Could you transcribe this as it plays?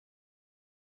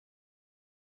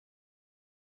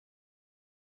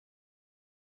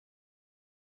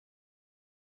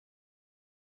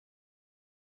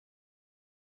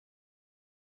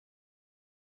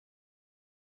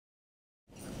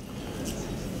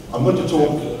I'm going to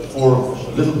talk for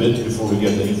a little bit before we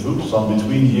get any food, so I'm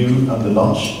between you and the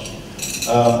lunch,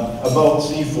 about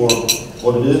CIFOR,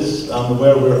 what it is, and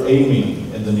where we're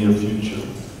aiming in the near future.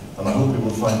 And I hope you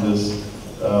will find this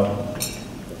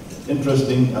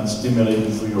interesting and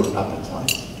stimulating for your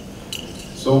appetite.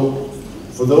 So,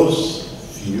 for those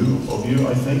few of you,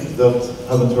 I think, that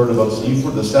haven't heard about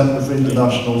CIFOR, the Center for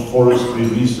International Forestry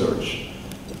Research,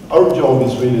 our job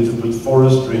is really to put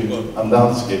forestry and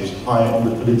landscapes high on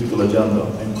the political agenda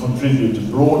and contribute to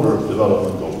broader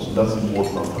development goals, and that's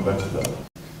important. I'll come back to that.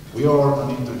 We are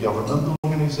an intergovernmental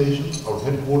organization. Our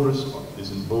headquarters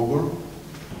is in Bogor,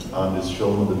 and is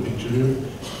shown on the picture here.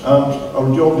 And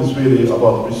our job is really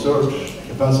about research,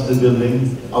 capacity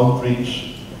building,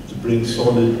 outreach, to bring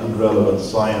solid and relevant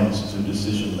science to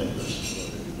decision makers.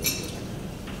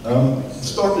 It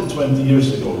started 20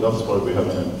 years ago, that's why we have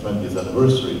a 20th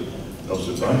anniversary, no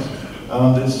surprise.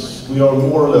 And we are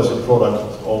more or less a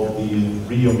product of the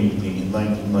Rio meeting in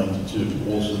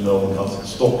 1992, also known as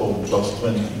Stockholm Plus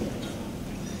 20.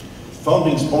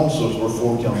 Founding sponsors were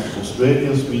four countries: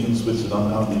 Australia, Sweden,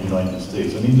 Switzerland, and the United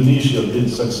States. And Indonesia did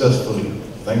successfully,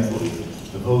 thankfully,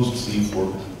 to host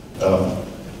CIFOR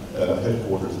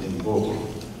headquarters in Bogor.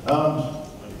 And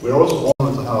we're also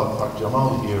honored to have Pak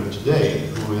Jamal here today,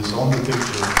 who is on the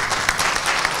picture,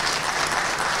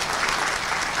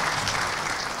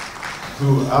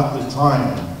 who at the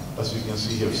time, as you can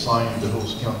see here, signed the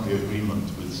host country agreement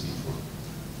with CIFOR.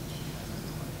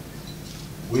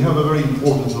 We have a very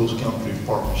important host country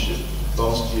partnership.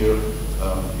 Last year,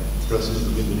 the President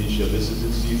of Indonesia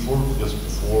visited CIFOR just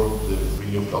before the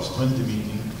Rio Plus 20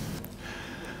 meeting.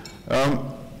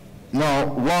 Now,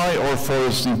 why are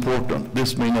forests important?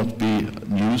 This may not be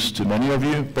news to many of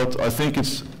you, but I think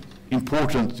it's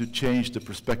important to change the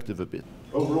perspective a bit.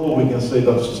 Overall, we can say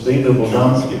that sustainable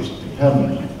landscapes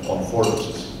depend on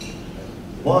forests.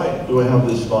 Why do I have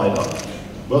this slide up?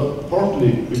 Well,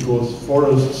 partly because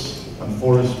forests and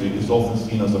forestry is often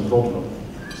seen as a problem.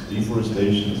 It's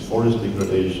deforestation, it's forest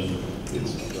degradation,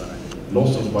 it's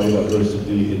loss of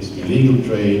biodiversity, it's illegal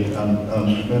trade,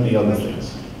 and many other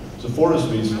things. So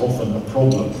forestry is often a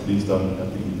problem, at least on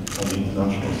the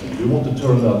international scene. We want to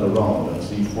turn that around and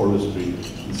see forestry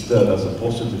instead as a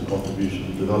positive contribution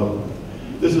to development.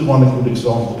 This is one good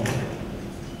example.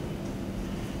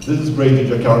 This is Greater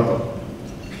Jakarta.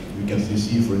 You can see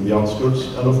CIFOR in the outskirts,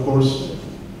 and of course,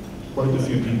 quite a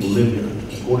few people live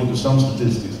here. According to some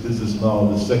statistics, this is now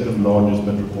the second largest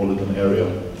metropolitan area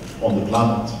on the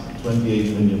planet,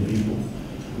 28 million people.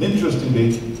 And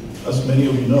interestingly, as many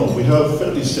of you know, we have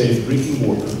fairly safe drinking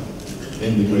water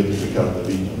in the Greater Jakarta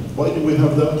region. Why do we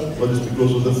have that? Well, it's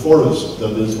because of the forest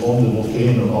that is on the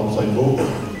volcano outside Bogor,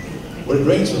 where it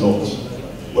rains a lot,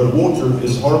 where water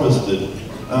is harvested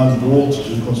and brought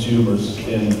to consumers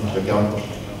in Jakarta.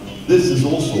 This is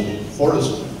also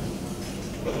forestry.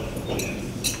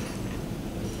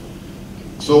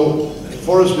 So,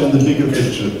 forestry in the bigger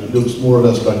picture looks more or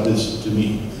less like this to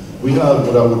me. We have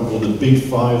what I would call the big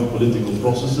five political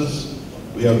processes.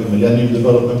 We have the Millennium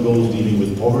Development Goals dealing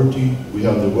with poverty. We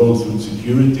have the World Food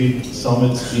Security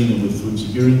Summits dealing with food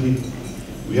security.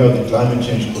 We have the Climate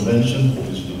Change Convention,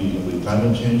 obviously dealing with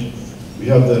climate change. We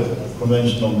have the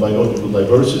Convention on Biological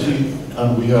Diversity,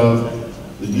 and we have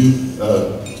the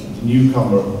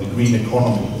newcomer, the green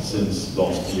economy, since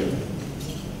last year.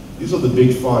 These are the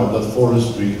big five that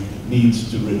forestry needs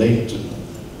to relate to.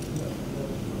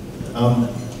 And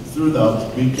through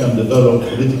that, we can develop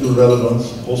political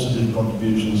relevance, positive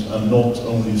contributions, and not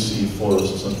only see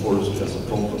forests and forestry as a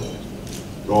problem,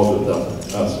 rather than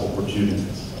as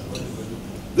opportunities.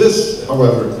 This,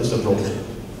 however, is a problem.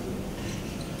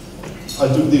 I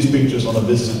took these pictures on a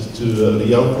visit to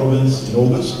Riau province in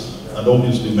August, and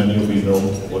obviously many of you know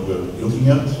what we're looking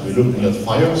at. We're looking at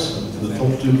fires, the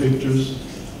top two pictures.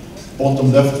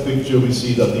 Bottom left picture, we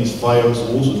see that these fires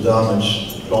also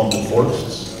damage planted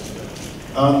forests.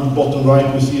 And bottom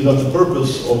right, we see that the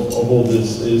purpose of all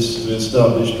this is to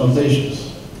establish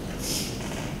plantations.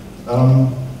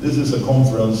 This is a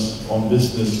conference on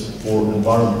business for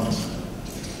environment.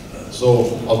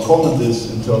 So I'll comment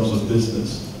this in terms of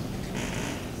business.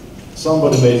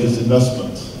 Somebody made this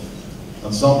investment,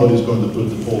 and somebody is going to put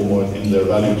the palm oil in their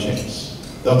value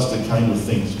chains. That's the kind of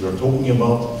things we are talking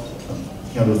about, and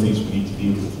the kind of things we need to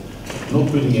deal with.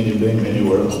 Not putting any blame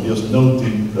anywhere, just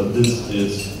noting that this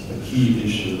is key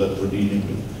issue that we're dealing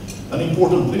with. And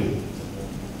importantly,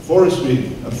 forestry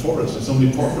and forest is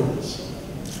only part of this.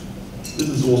 This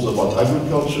is also about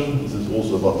agriculture, this is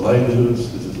also about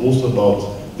livelihoods, this is also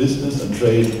about business and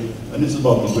trade, and it's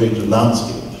about the greater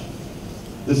landscape.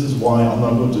 This is why I'm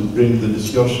now going to bring the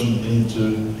discussion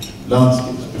into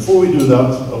landscapes. Before we do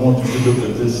that, I want you to look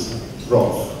at this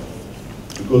graph,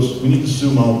 because we need to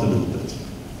zoom out a little bit.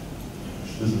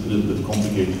 This is a little bit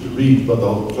complicated to read, but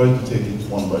I'll try to take it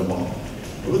one by one.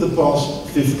 Over the past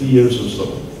 50 years or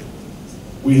so,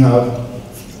 we have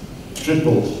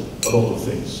tripled a lot of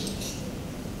things.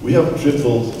 We have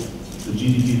tripled the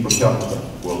GDP per capita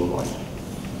worldwide.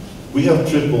 We have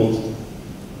tripled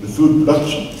the food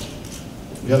production.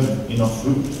 We have enough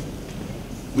food.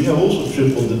 We have also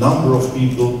tripled the number of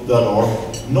people that are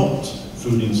not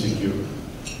food insecure.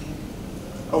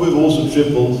 And we've also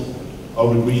tripled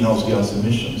our greenhouse gas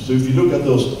emissions. So if you look at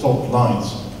those top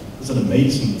lines, it's an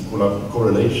amazing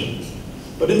correlation.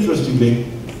 But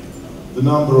interestingly, the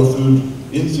number of food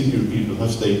insecure people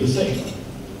have stayed the same.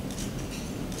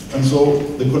 And so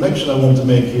the connection I want to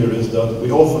make here is that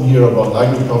we often hear about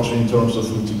agriculture in terms of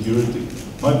food security.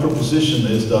 My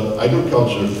proposition is that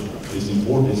agriculture is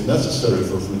important, is necessary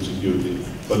for food security,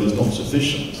 but it's not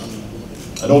sufficient.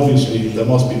 And obviously there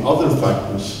must be other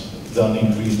factors than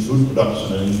increased food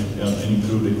production and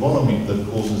improved economy that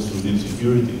causes food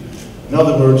insecurity. In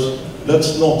other words,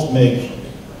 let's not make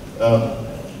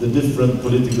the different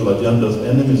political agendas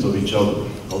enemies of each other.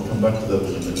 I'll come back to that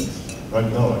in a minute,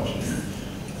 right now actually.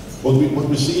 What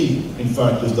we see, in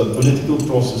fact, is that political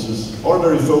processes are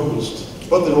very focused,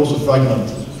 but they're also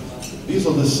fragmented. These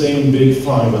are the same big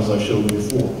five as I showed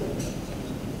before.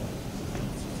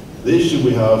 The issue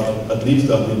we have, at least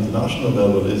at the international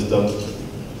level, is that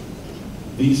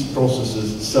these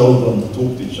processes seldom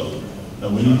talk to each other.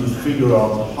 And we need to figure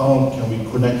out how can we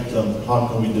connect them, how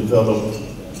can we develop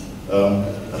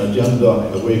an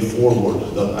agenda, a way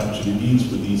forward that actually deals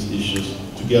with these issues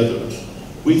together.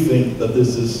 We think that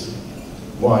this is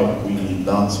why we need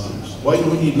landscapes. Why do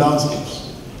we need landscapes?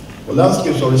 Well,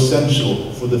 landscapes are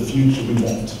essential for the future we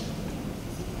want.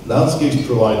 Landscapes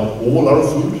provide all our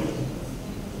food.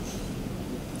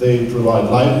 They provide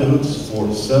livelihoods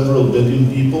for several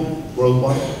billion people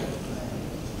worldwide.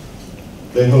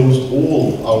 They host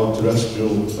all our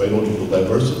terrestrial biological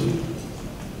diversity.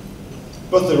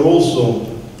 But they're also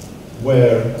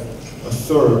where a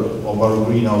third of our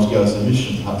greenhouse gas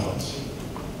emission happens.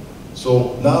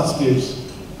 So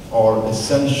landscapes are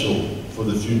essential for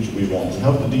the future we want. We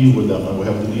have to deal with them, and we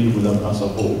have to deal with them as a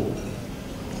whole.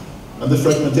 And the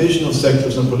fragmentation of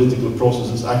sectors and political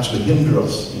processes actually hinder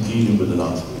us in dealing with the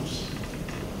landscapes.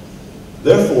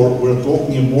 Therefore, we're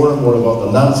talking more and more about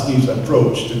the landscapes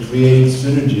approach to create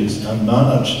synergies and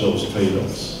manage those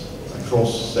trade-offs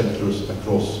across sectors,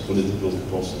 across political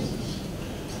processes.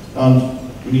 And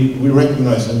we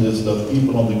recognize in this that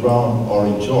people on the ground are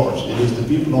in charge. It is the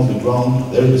people on the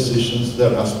ground, their decisions,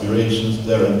 their aspirations,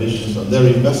 their ambitions, and their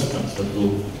investments that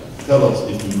will tell us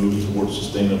if we move towards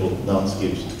sustainable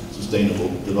landscapes, sustainable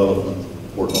development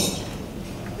or not.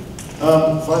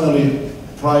 And finally,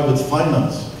 private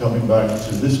finance, coming back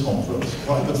to this conference.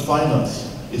 Private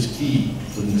finance is key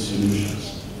for these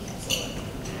solutions.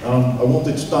 I want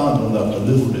to expand on that a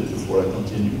little bit before I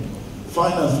continue.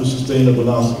 Finance for sustainable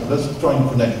landscape. Let's try and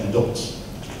connect the dots.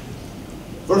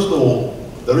 First of all,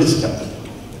 there is capital.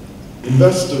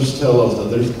 Investors tell us that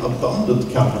there is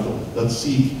abundant capital that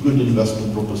seek good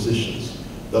investment propositions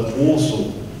that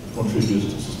also contributes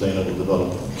to sustainable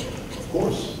development. Of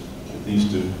course, it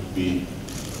needs to be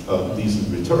a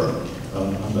decent return,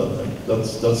 and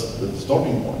that's the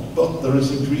starting point. But there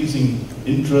is increasing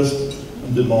interest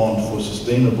and demand for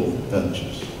sustainable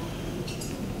ventures.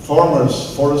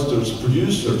 Farmers, foresters,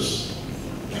 producers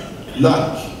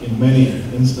lack, in many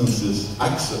instances,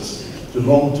 access to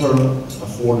long-term,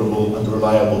 affordable, and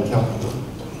reliable capital.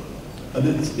 And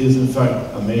it is, in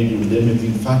fact, a major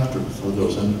limiting factor for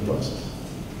those enterprises.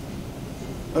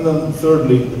 And then,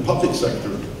 thirdly, the public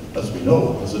sector, as we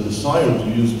know, has a desire to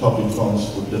use public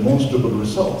funds for demonstrable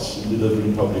results in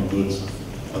delivering public goods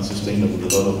and sustainable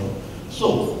development.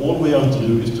 So, all we have to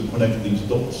do is to connect these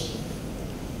dots.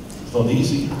 It's not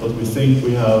easy, but we think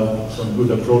we have some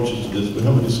good approaches to this. We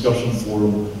have a discussion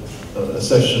forum, a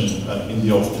session in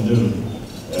the afternoon,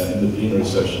 in the plenary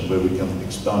session, where we can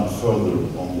expand further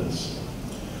on this.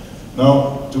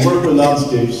 Now, to work with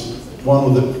landscapes, one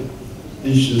of the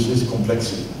issues is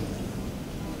complexity.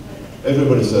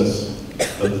 Everybody says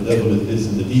that the devil is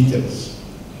in the details.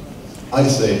 I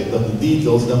say that the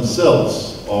details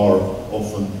themselves are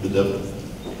often the devil.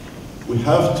 We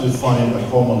have to find a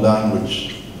common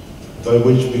language by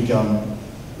which we can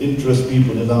interest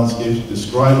people in landscapes,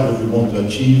 describe what we want to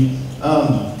achieve,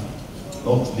 and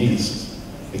not least,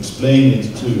 explain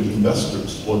it to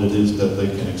investors what it is that they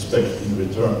can expect in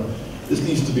return. This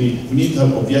needs to be, we need to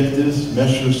have objectives,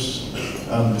 measures,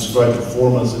 and describe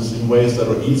performances in ways that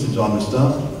are easy to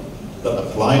understand, that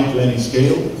apply to any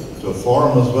scale, to a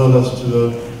farm as well as to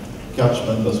a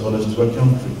catchment as well as to a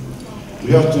country.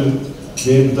 We have to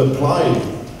be able to apply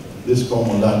this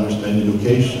common language to any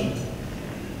location.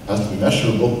 It has to be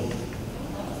measurable.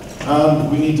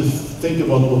 And we need to think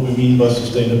about what we mean by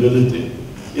sustainability.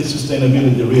 Is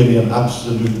sustainability really an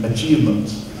absolute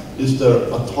achievement? Is there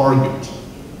a target?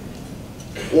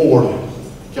 Or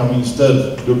can we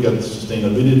instead look at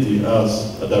sustainability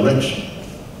as a direction?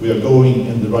 We are going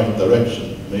in the right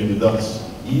direction. Maybe that's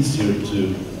easier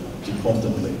to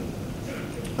contemplate.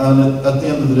 And at the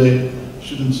end of the day,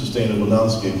 shouldn't sustainable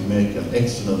landscape make an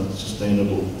excellent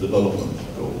sustainable development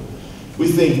goal? We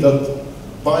think that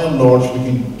by and large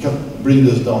we can bring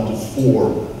this down to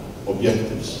 4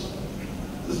 objectives.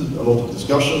 This is a lot of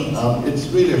discussion, and it's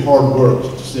really hard work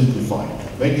to simplify.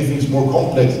 Making things more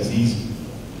complex is easy.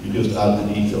 You just add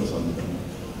the details and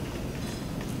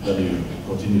then you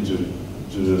continue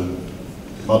to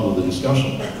muddle the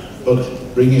discussion.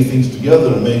 But bringing things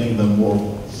together and making them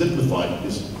more simplified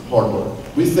is hard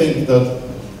work. We think that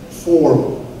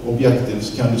 4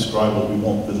 objectives can describe what we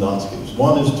want with landscapes.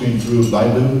 One is to improve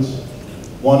livelihoods.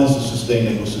 One is to sustain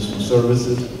ecosystem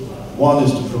services. One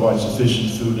is to provide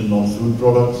sufficient food and non-food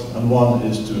products. And one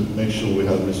is to make sure we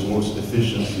have resource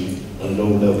efficiency and low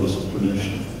levels of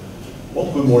pollution. I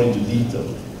won't go more into detail,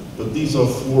 but these are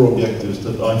 4 objectives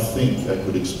that I think I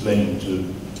could explain to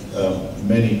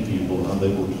many people, and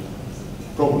they would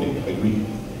probably agree.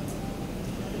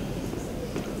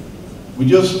 We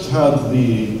just had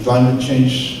the climate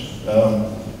change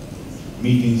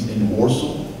meetings in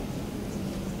Warsaw.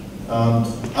 And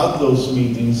at those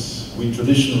meetings, we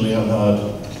traditionally have had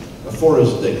a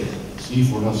forest day.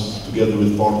 CIFOR has, together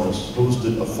with partners,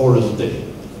 hosted a forest day.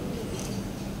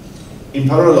 In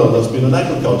parallel, there's been an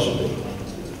agriculture day,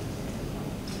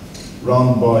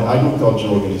 run by agriculture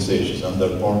organizations and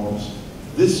their partners.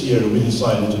 This year, we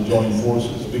decided to join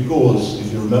forces because,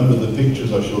 if you remember the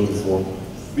pictures I showed before,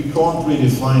 we can't really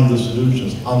find the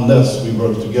solutions unless we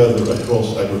work together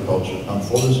across agriculture and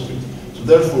forestry. So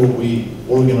therefore, we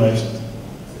organized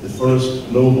the first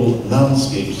global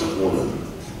landscapes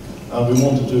forum. And we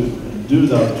wanted to do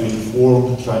that to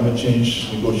inform climate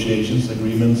change negotiations,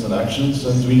 agreements, and actions,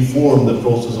 and to inform the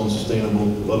process on sustainable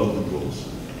development goals.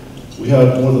 We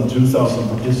had more than 2,000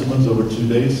 participants over 2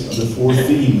 days, and the 4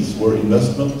 themes were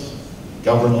investment,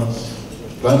 governance,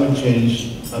 climate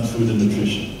change, and food and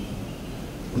nutrition.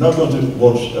 We're now going to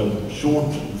watch a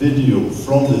short video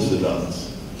from this event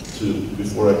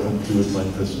before I conclude my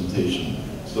presentation.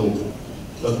 So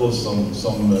that was some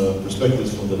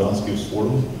perspectives from the Landscapes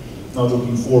Forum. Now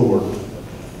looking forward,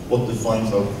 what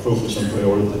defines our focus and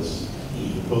priorities?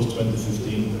 The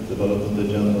post-2015 development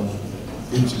agenda,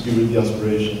 food security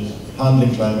aspirations,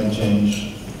 handling climate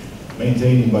change,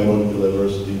 maintaining biological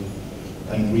diversity,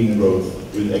 and green growth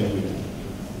with equity.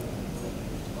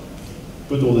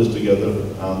 Put all this together,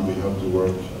 and we have to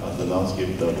work at the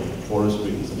landscape level.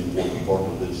 Forestry is an important part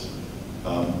of this,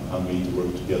 and we need to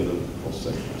work together across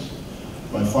sectors.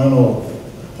 My final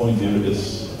point here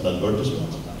is an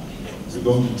advertisement. We're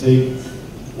going to take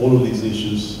all of these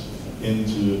issues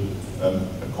into a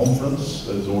conference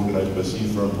that is organized by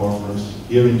CIFOR and partners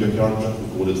here in Jakarta.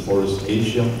 We call it Forest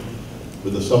Asia,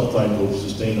 with the subtitle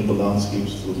Sustainable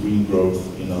Landscapes for Green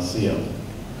Growth in ASEAN.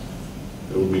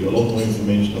 There will be a lot more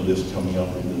information on this coming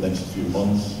up in the next few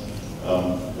months,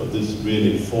 but this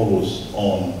really follows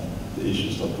on the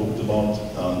issues I talked about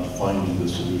and finding the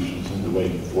solutions in the way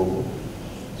forward.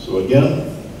 So again,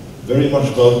 very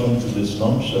much welcome to this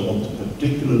lunch. I want to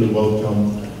particularly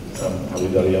welcome Harry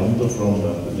Daryanto from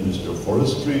the Ministry of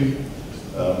Forestry,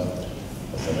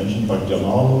 as I mentioned, Pak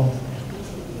Jamal,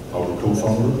 our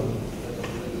co-founder,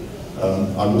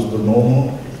 Agus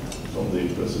Bernomo from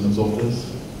the President's Office,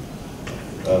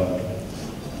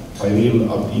 Khairil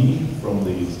Abdini from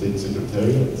the State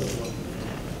Secretariat,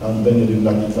 and Benedict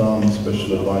Lakitan,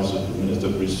 Special Advisor to the Minister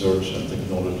of Research and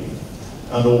Technology,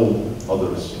 and all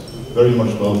others. Very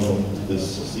much welcome to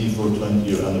this CIFOR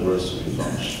 20-year anniversary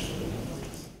lunch.